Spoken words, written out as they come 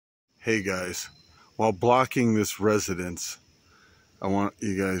Hey guys, while blocking this residence, I want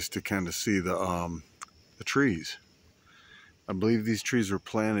you guys to kind of see the trees. I believe these trees were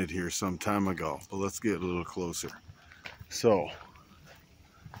planted here some time ago, but let's get a little closer. So,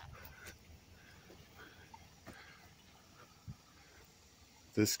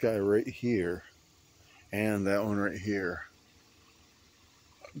 this guy right here and that one right here,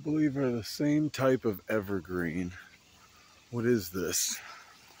 I believe are the same type of evergreen. What is this?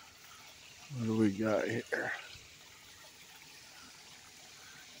 What do we got here?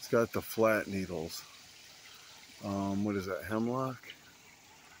 It's got the flat needles. What is that, hemlock?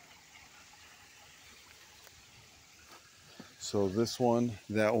 So this one,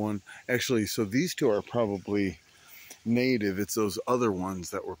 that one, actually, so these two are probably native. It's those other ones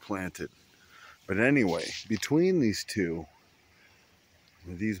that were planted. But anyway, between these two,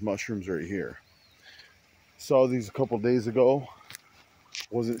 these mushrooms right here, saw these a couple days ago.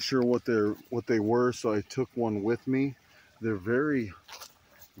 Wasn't sure what they were, so I took one with me. They're very,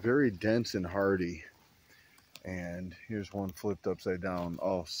 very dense and hardy. And here's one flipped upside down,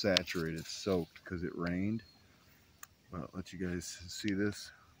 all saturated, soaked because it rained. But I'll let you guys see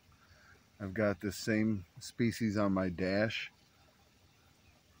this. I've got this same species on my dash.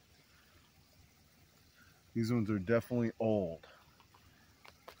 These ones are definitely old.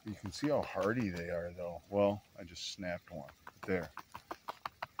 You can see how hardy they are though. Well, I just snapped one. There.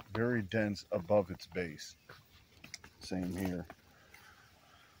 Very dense above its base. Same here.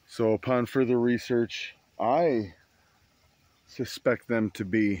 So upon further research, I suspect them to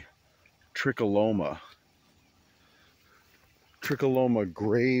be Tricholoma. Tricholoma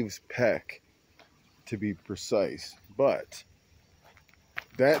Graves Peck, to be precise. But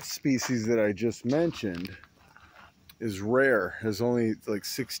that species that I just mentioned is rare. Has only like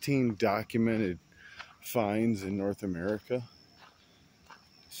 16 documented finds in North America.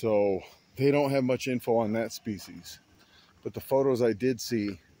 So they don't have much info on that species. But the photos I did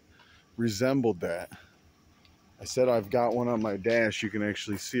see resembled that. I said I've got one on my dash. You can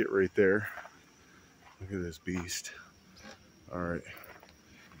actually see it right there. Look at this beast. All right.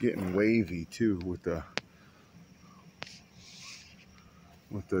 Getting wavy too with the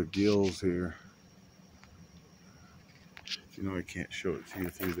gills here. You know I can't show it to you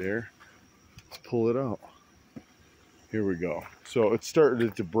through there. Let's pull it out. Here we go. So it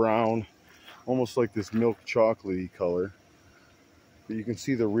started to brown, almost like this milk chocolatey color. But you can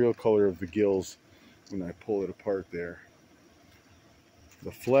see the real color of the gills when I pull it apart there.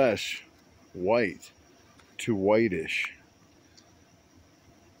 The flesh, white to whitish.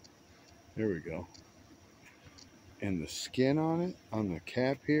 There we go. And the skin on it, on the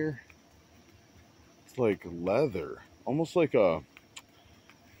cap here, it's like leather. Almost like a,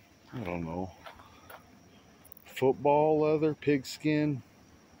 I don't know, football leather, pigskin,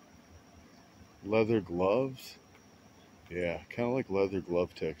 leather gloves. Yeah, kind of like leather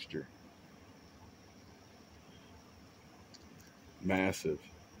glove texture. Massive.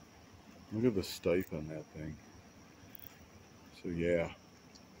 Look at the stipe on that thing. So yeah.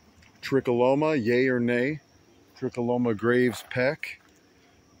 Tricholoma, yay or nay? Tricholoma Graves Peck.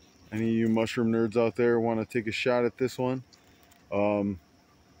 Any of you mushroom nerds out there want to take a shot at this one?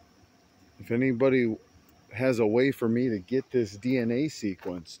 If anybody has a way for me to get this DNA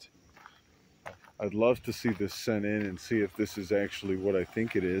sequenced, I'd love to see this sent in and see if this is actually what I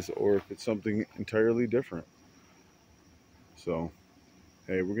think it is or if it's something entirely different. So,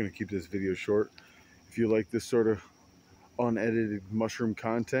 hey, we're going to keep this video short. If you like this sort of unedited mushroom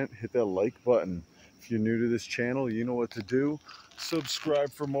content, hit that like button. If you're new to this channel, you know what to do. Subscribe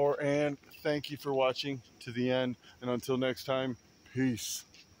for more, and thank you for watching to the end. And until next time, peace.